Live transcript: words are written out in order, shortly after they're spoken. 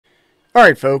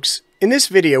Alright folks, in this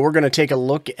video we're going to take a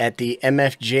look at the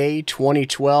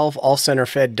MFJ-2012 All-Center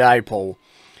Fed Dipole.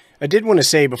 I did want to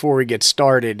say before we get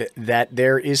started that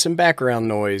there is some background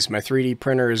noise. My 3D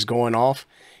printer is going off.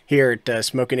 Here at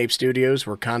TheSmokinApe Studios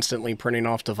we're constantly printing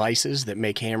off devices that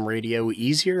make ham radio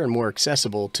easier and more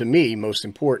accessible to me, most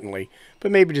importantly, but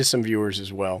maybe to some viewers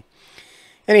as well.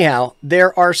 Anyhow,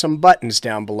 there are some buttons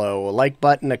down below, a like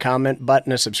button, a comment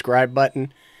button, a subscribe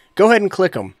button. Go ahead and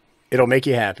click them. It'll make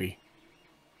you happy.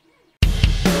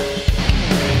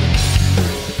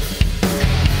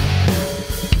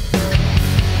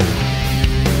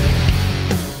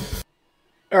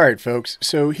 Alright folks,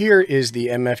 so here is the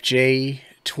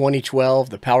MFJ-2012,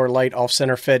 the Power Light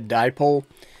Off-Center Fed Dipole.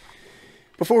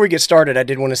 Before we get started, I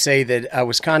did want to say that I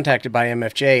was contacted by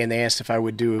MFJ and they asked if I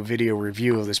would do a video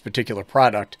review of this particular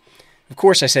product. Of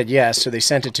course I said yes, so they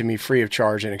sent it to me free of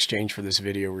charge in exchange for this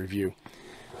video review.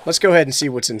 Let's go ahead and see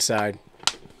what's inside.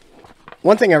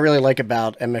 One thing I really like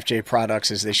about MFJ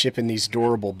products is they ship in these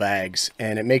durable bags,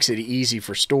 and it makes it easy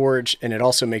for storage, and it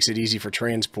also makes it easy for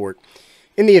transport.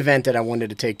 In the event that I wanted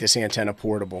to take this antenna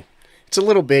portable. It's a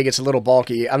little big, it's a little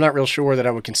bulky. I'm not real sure that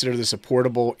I would consider this a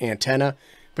portable antenna,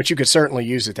 but you could certainly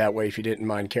use it that way if you didn't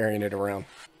mind carrying it around.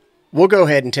 We'll go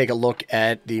ahead and take a look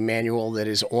at the manual that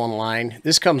is online.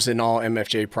 This comes in all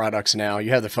MFJ products now. You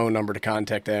have the phone number to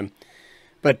contact them.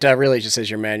 But really it just says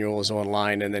your manual is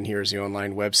online, and then here's the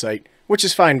online website, which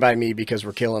is fine by me because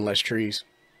we're killing less trees.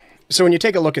 So when you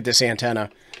take a look at this antenna,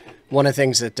 one of the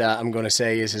things that I'm going to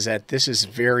say is that this is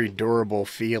very durable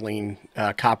feeling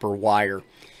copper wire.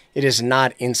 It is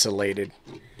not insulated.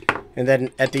 And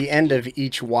then at the end of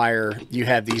each wire, you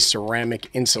have these ceramic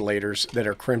insulators that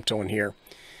are crimped on here.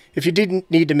 If you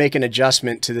didn't need to make an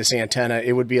adjustment to this antenna,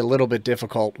 it would be a little bit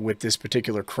difficult with this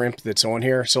particular crimp that's on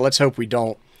here. So let's hope we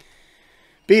don't.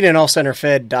 Being an all-center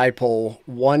fed dipole,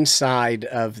 one side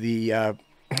of the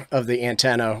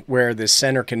antenna where the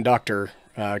center conductor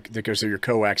that goes through your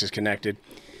coax is connected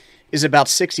is about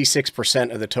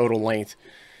 66% of the total length,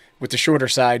 with the shorter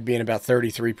side being about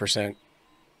 33%.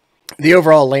 The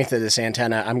overall length of this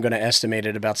antenna I'm going to estimate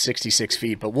at about 66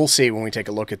 feet, but we'll see when we take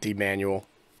a look at the manual.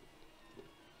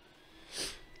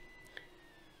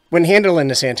 When handling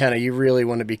this antenna, you really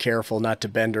want to be careful not to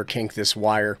bend or kink this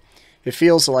wire. It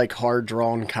feels like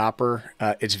hard-drawn copper.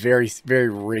 It's very, very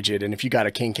rigid, and if you got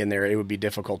a kink in there, it would be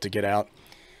difficult to get out.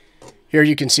 Here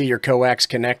you can see your coax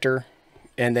connector,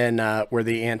 and then where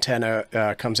the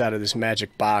antenna comes out of this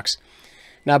magic box.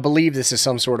 Now I believe this is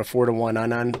some sort of 4-to-1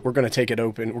 unon. We're going to take it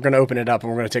open. We're going to open it up, and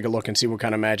we're going to take a look and see what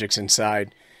kind of magic's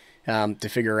inside to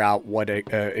figure out what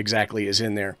exactly is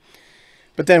in there.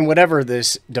 But then whatever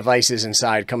this device is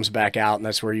inside comes back out, and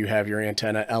that's where you have your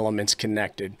antenna elements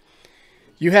connected.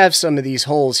 You have some of these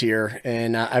holes here,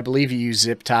 and I believe you use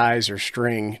zip ties or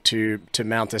string to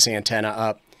mount this antenna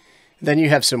up. Then you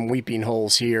have some weeping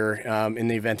holes here in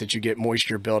the event that you get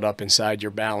moisture buildup inside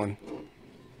your balun.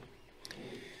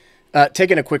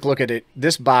 Taking a quick look at it,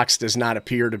 this box does not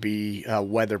appear to be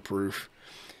weatherproof.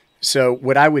 So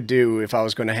what I would do if I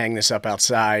was going to hang this up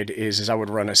outside is I would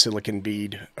run a silicone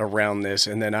bead around this,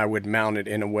 and then I would mount it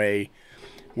in a way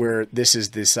where this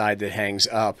is the side that hangs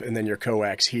up, and then your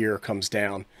coax here comes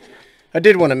down. I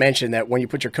did want to mention that when you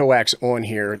put your coax on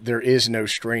here, there is no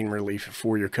strain relief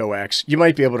for your coax. You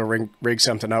might be able to rig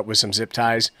something up with some zip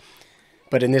ties,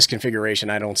 but in this configuration,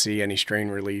 I don't see any strain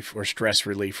relief or stress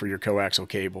relief for your coaxial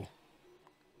cable.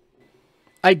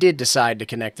 I did decide to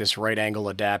connect this right angle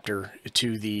adapter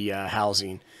to the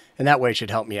housing, and that way it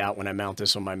should help me out when I mount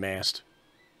this on my mast.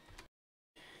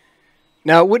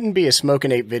 Now, it wouldn't be a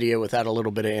SmokinApe video without a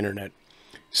little bit of internet.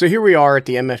 So here we are at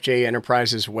the MFJ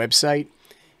Enterprises website.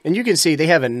 And you can see they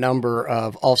have a number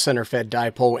of off-center fed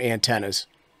dipole antennas.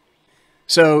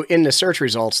 So in the search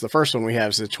results, the first one we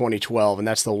have is the 2012, and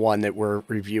that's the one that we're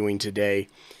reviewing today.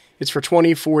 It's for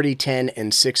 20, 40, 10,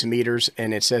 and 6 meters,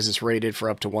 and it says it's rated for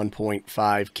up to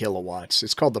 1.5 kilowatts.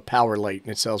 It's called the Power Light,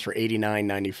 and it sells for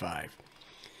 $89.95.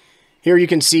 Here you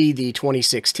can see the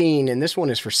 2016, and this one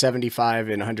is for 75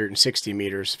 and 160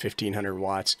 meters, 1,500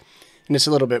 watts, and it's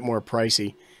a little bit more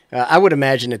pricey. I would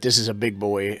imagine that this is a big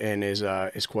boy and is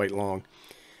quite long.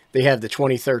 They have the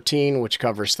 2013, which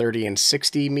covers 30 and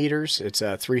 60 meters. It's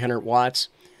 300 watts.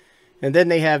 And then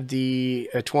they have the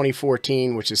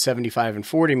 2014, which is 75 and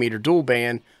 40 meter dual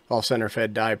band, off-center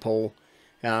fed dipole.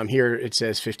 Here it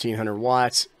says 1,500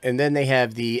 watts. And then they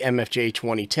have the MFJ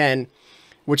 2010,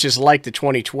 which is like the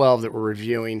 2012 that we're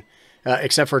reviewing,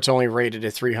 except for it's only rated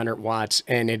at 300 watts,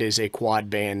 and it is a quad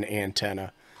band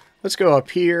antenna. Let's go up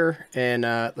here and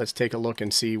let's take a look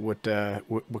and see what kind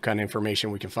of information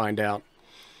we can find out.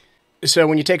 So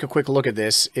when you take a quick look at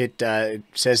this, it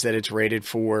says that it's rated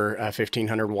for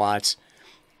 1500 watts.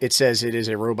 It says it is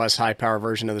a robust high-power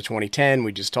version of the 2010.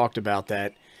 We just talked about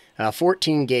that.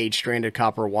 14-gauge stranded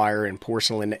copper wire and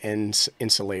porcelain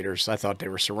insulators. I thought they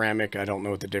were ceramic. I don't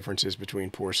know what the difference is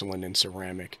between porcelain and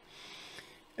ceramic.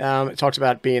 It talks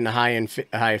about being high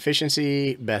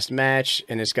efficiency, best match,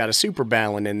 and it's got a super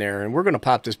balun in there. And we're going to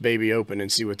pop this baby open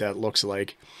and see what that looks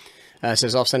like. It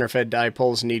says off-center fed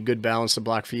dipoles need good balance to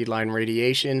block feed line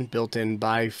radiation. Built-in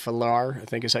bifilar, I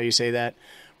think is how you say that.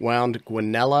 Wound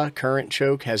guanella current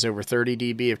choke has over 30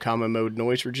 dB of common mode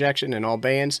noise rejection in all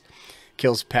bands.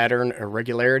 Kills pattern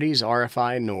irregularities,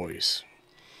 RFI noise.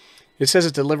 It says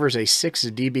it delivers a 6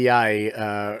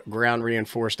 dBi ground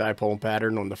reinforced dipole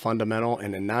pattern on the fundamental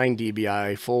and a 9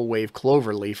 dBi full wave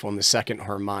cloverleaf on the second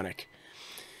harmonic.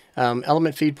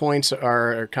 Element feed points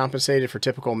are compensated for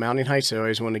typical mounting heights, so I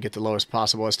always want to get the lowest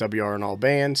possible SWR in all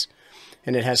bands.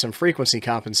 And it has some frequency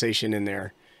compensation in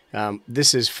there.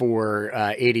 This is for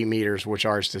 80 meters, which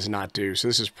ours does not do. So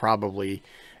this is probably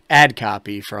ad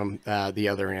copy from the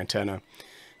other antenna.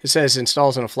 It says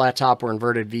installs in a flat top or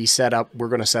inverted V setup. We're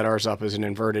going to set ours up as an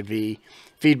inverted V.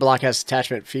 Feed block has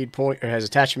attachment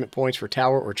points for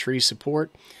tower or tree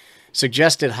support.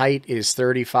 Suggested height is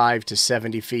 35 to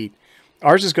 70 feet.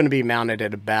 Ours is going to be mounted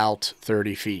at about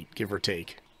 30 feet, give or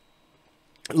take.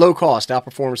 Low cost,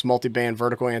 outperforms multi-band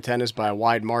vertical antennas by a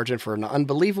wide margin for an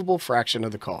unbelievable fraction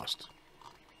of the cost.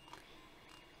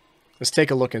 Let's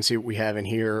take a look and see what we have in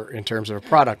here in terms of a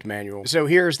product manual. So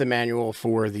here's the manual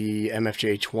for the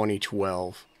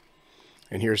MFJ-2012.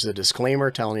 And here's the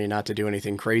disclaimer telling you not to do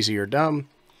anything crazy or dumb.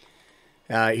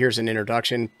 Here's an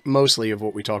introduction, mostly of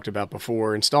what we talked about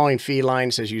before. Installing feed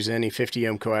lines says use any 50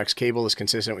 ohm coax cable that's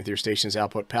consistent with your station's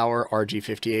output power,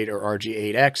 RG58 or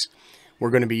RG8X. We're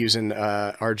going to be using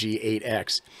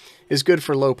RG8X. It's good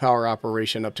for low power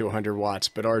operation up to 100 watts,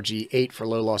 but RG8 for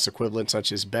low loss equivalent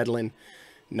such as Bedlin.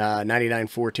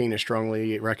 9914 is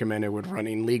strongly recommended when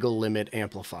running legal limit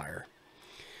amplifier.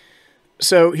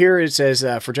 So here it says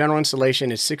for general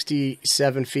installation, it's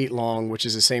 67 feet long, which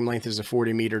is the same length as a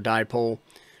 40-meter dipole.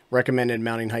 Recommended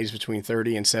mounting height is between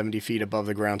 30 and 70 feet above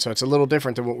the ground. So it's a little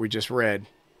different than what we just read.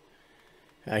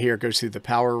 Here it goes through the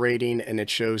power rating, and it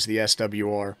shows the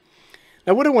SWR.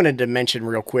 Now, what I wanted to mention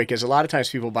real quick is a lot of times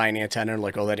people buy an antenna and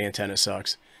like, oh, that antenna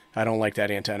sucks. I don't like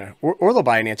that antenna. Or they'll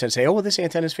buy an antenna and say, oh, well, this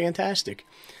antenna is fantastic.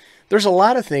 There's a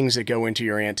lot of things that go into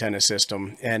your antenna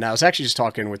system. And I was actually just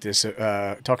talking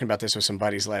about this with some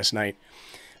buddies last night.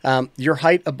 Your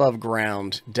height above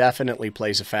ground definitely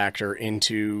plays a factor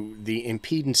into the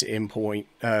impedance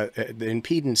the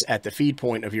impedance at the feed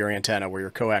point of your antenna, where your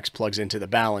coax plugs into the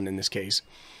balun in this case.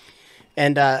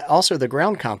 And also the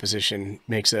ground composition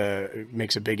makes a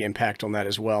big impact on that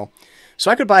as well. So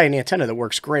I could buy an antenna that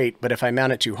works great, but if I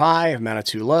mount it too high, I mount it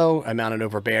too low, I mount it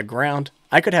over bad ground,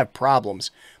 I could have problems.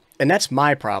 And that's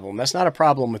my problem. That's not a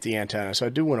problem with the antenna, so I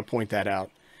do want to point that out.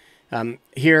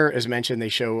 Here, as mentioned, they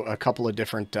show a couple of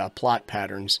different plot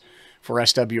patterns for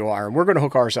SWR, and we're going to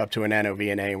hook ours up to a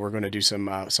NanoVNA, and we're going to do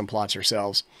some plots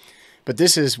ourselves. But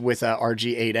this is with a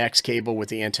RG8X cable with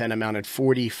the antenna mounted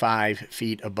 45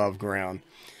 feet above ground.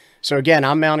 So again,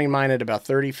 I'm mounting mine at about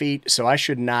 30 feet, so I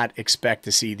should not expect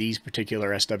to see these particular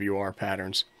SWR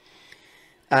patterns.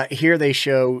 Here they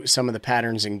show some of the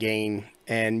patterns in gain,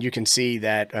 and you can see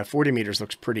that 40 meters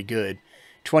looks pretty good.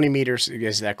 20 meters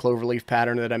is that cloverleaf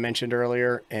pattern that I mentioned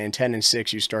earlier, and 10 and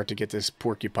 6 you start to get this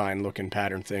porcupine-looking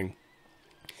pattern thing.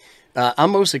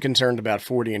 I'm mostly concerned about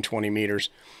 40 and 20 meters.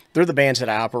 They're the bands that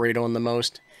I operate on the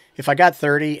most. If I got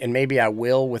 30, and maybe I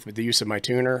will with the use of my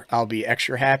tuner, I'll be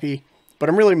extra happy. But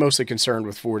I'm really mostly concerned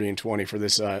with 40 and 20 for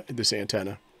this this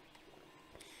antenna.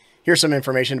 Here's some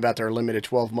information about their limited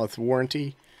 12-month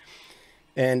warranty.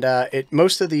 And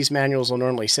most of these manuals will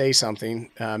normally say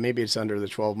something. Maybe it's under the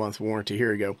 12-month warranty.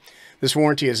 Here we go. This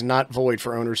warranty is not void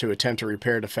for owners who attempt to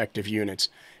repair defective units.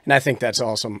 And I think that's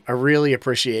awesome. I really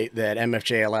appreciate that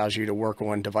MFJ allows you to work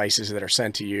on devices that are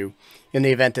sent to you in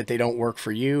the event that they don't work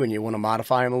for you and you want to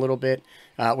modify them a little bit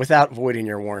without voiding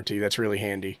your warranty. That's really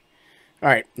handy. All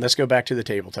right, let's go back to the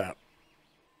tabletop.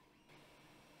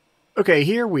 Okay,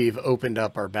 here we've opened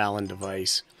up our balun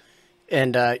device.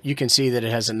 And you can see that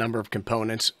it has a number of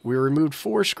components. We removed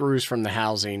 4 screws from the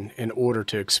housing in order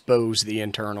to expose the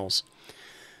internals.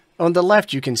 On the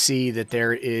left, you can see that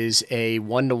there is a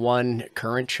 1-to-1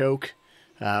 current choke,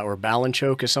 or balun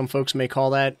choke, as some folks may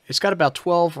call that. It's got about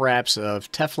 12 wraps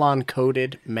of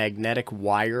Teflon-coated magnetic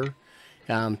wire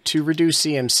to reduce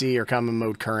CMC or common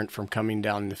mode current from coming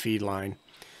down the feed line.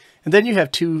 And then you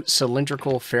have 2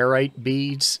 cylindrical ferrite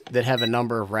beads that have a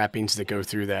number of wrappings that go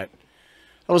through that.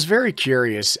 I was very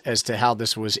curious as to how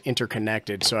this was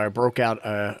interconnected, so I broke out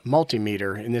a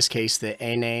multimeter, in this case the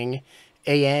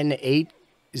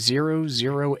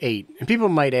AN8008. And people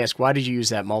might ask, why did you use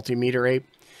that multimeter, Ape?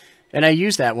 And I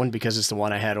used that one because it's the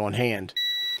one I had on hand.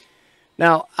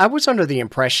 Now, I was under the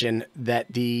impression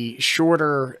that the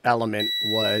shorter element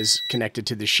was connected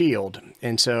to the shield.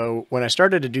 And so when I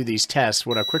started to do these tests,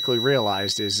 what I quickly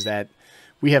realized is that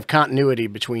we have continuity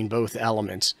between both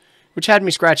elements, which had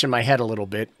me scratching my head a little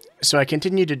bit. So I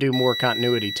continued to do more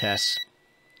continuity tests.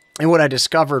 And what I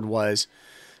discovered was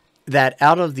that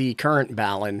out of the current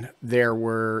balun, there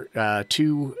were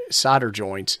 2 solder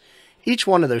joints. Each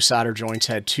one of those solder joints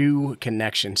had 2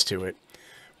 connections to it.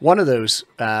 One of those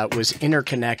was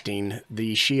interconnecting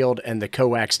the shield and the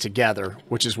coax together,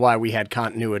 which is why we had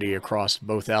continuity across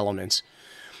both elements.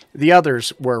 The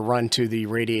others were run to the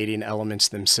radiating elements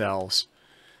themselves.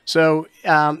 So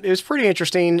it was pretty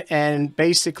interesting, and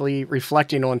basically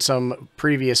reflecting on some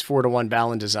previous 4-to-1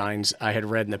 balun designs I had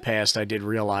read in the past, I did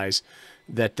realize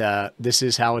that this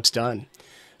is how it's done.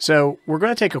 So we're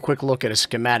going to take a quick look at a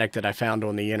schematic that I found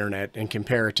on the internet and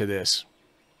compare it to this.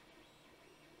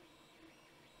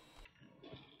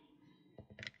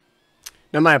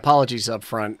 Now, my apologies up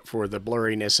front for the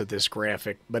blurriness of this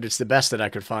graphic, but it's the best that I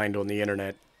could find on the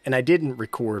internet, and I didn't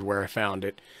record where I found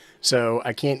it, so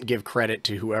I can't give credit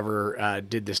to whoever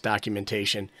did this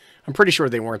documentation. I'm pretty sure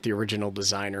they weren't the original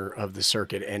designer of the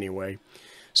circuit anyway.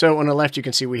 So on the left, you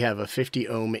can see we have a 50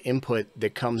 ohm input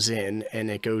that comes in, and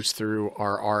it goes through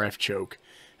our RF choke,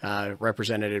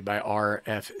 represented by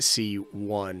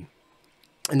RFC1.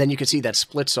 And then you can see that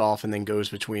splits off and then goes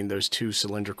between those 2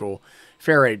 cylindrical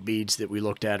ferrite beads that we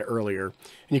looked at earlier.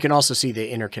 And you can also see the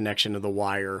interconnection of the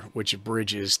wire, which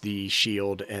bridges the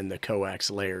shield and the coax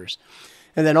layers.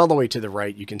 And then all the way to the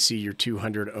right, you can see your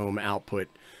 200 ohm output,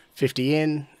 50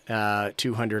 in,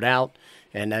 200 out,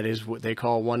 and that is what they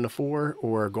call 1-to-4,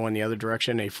 or going the other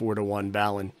direction, a 4-to-1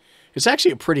 balun. It's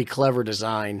actually a pretty clever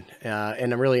design,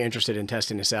 and I'm really interested in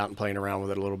testing this out and playing around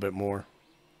with it a little bit more.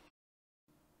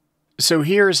 So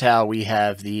here's how we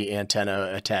have the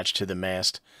antenna attached to the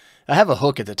mast. I have a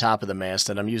hook at the top of the mast,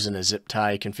 and I'm using a zip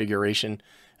tie configuration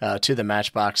to the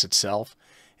matchbox itself.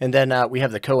 And then we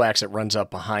have the coax that runs up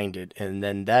behind it, and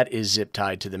then that is zip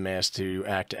tied to the mast to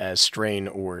act as strain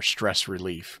or stress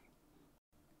relief.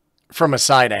 From a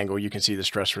side angle, you can see the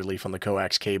stress relief on the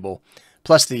coax cable,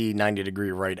 plus the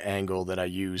 90-degree right angle that I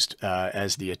used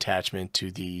as the attachment to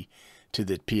the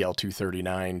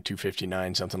PL239,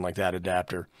 259, something like that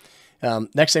adapter.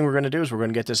 Next thing we're going to do is we're going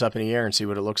to get this up in the air and see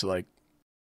what it looks like.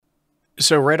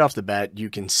 So right off the bat, you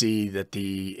can see that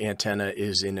the antenna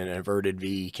is in an inverted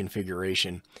V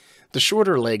configuration. The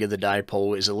shorter leg of the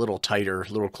dipole is a little tighter, a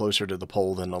little closer to the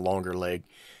pole than the longer leg.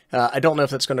 I don't know if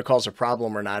that's going to cause a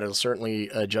problem or not. It'll certainly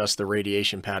adjust the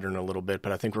radiation pattern a little bit,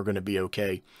 but I think we're going to be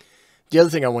okay. The other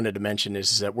thing I wanted to mention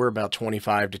is that we're about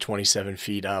 25 to 27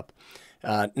 feet up,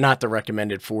 not the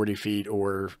recommended 40 feet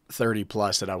or 30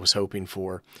 plus that I was hoping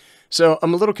for. So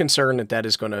I'm a little concerned that that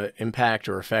is going to impact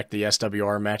or affect the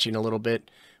SWR matching a little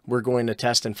bit. We're going to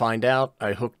test and find out.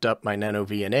 I hooked up my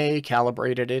NanoVNA,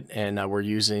 calibrated it, and we're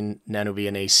using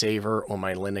NanoVNA-Saver on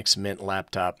my Linux Mint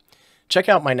laptop. Check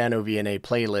out my NanoVNA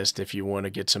playlist if you want to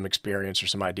get some experience or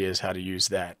some ideas how to use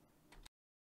that.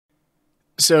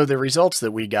 So the results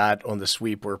that we got on the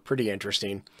sweep were pretty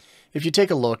interesting. If you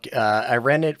take a look, I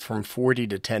ran it from 40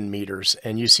 to 10 meters,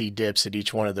 and you see dips at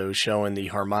each one of those showing the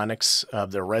harmonics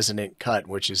of the resonant cut,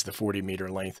 which is the 40-meter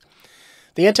length.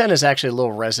 The antenna is actually a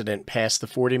little resonant past the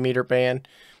 40-meter band,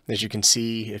 as you can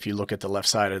see if you look at the left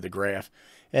side of the graph.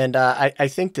 And I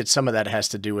think that some of that has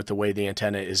to do with the way the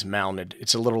antenna is mounted.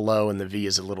 It's a little low and the V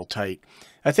is a little tight.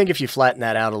 I think if you flatten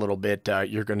that out a little bit,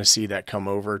 you're going to see that come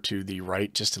over to the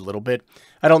right just a little bit.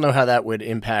 I don't know how that would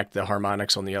impact the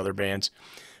harmonics on the other bands.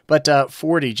 But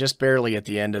 40, just barely at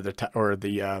the end of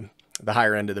the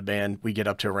higher end of the band, we get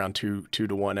up to around 2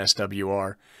 to 1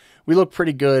 SWR. We look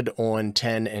pretty good on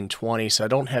 10 and 20, so I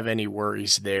don't have any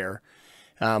worries there.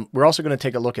 We're also going to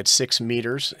take a look at 6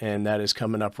 meters, and that is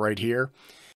coming up right here.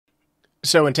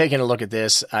 So in taking a look at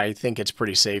this, I think it's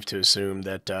pretty safe to assume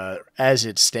that as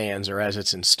it stands or as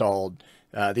it's installed,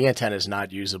 the antenna is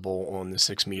not usable on the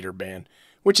 6-meter band,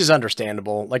 which is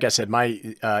understandable. Like I said, my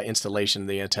installation of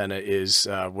the antenna is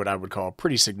what I would call a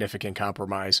pretty significant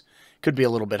compromise. Could be a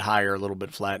little bit higher, a little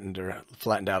bit flattened, or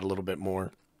flattened out a little bit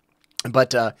more. But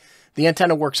the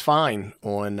antenna works fine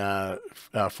on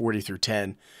 40 through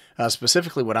 10.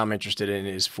 Specifically, what I'm interested in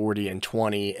is 40 and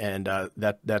 20, and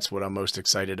that's what I'm most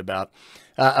excited about.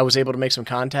 I was able to make some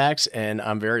contacts, and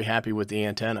I'm very happy with the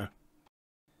antenna.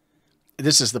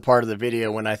 this is the part of the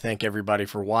video when I thank everybody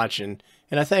for watching,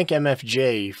 and I thank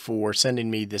MFJ for sending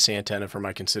me this antenna for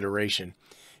my consideration.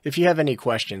 If you have any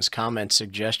questions, comments,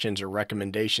 suggestions, or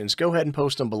recommendations, go ahead and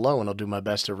post them below and I'll do my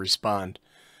best to respond.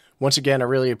 Once again, I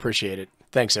really appreciate it.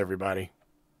 Thanks, everybody.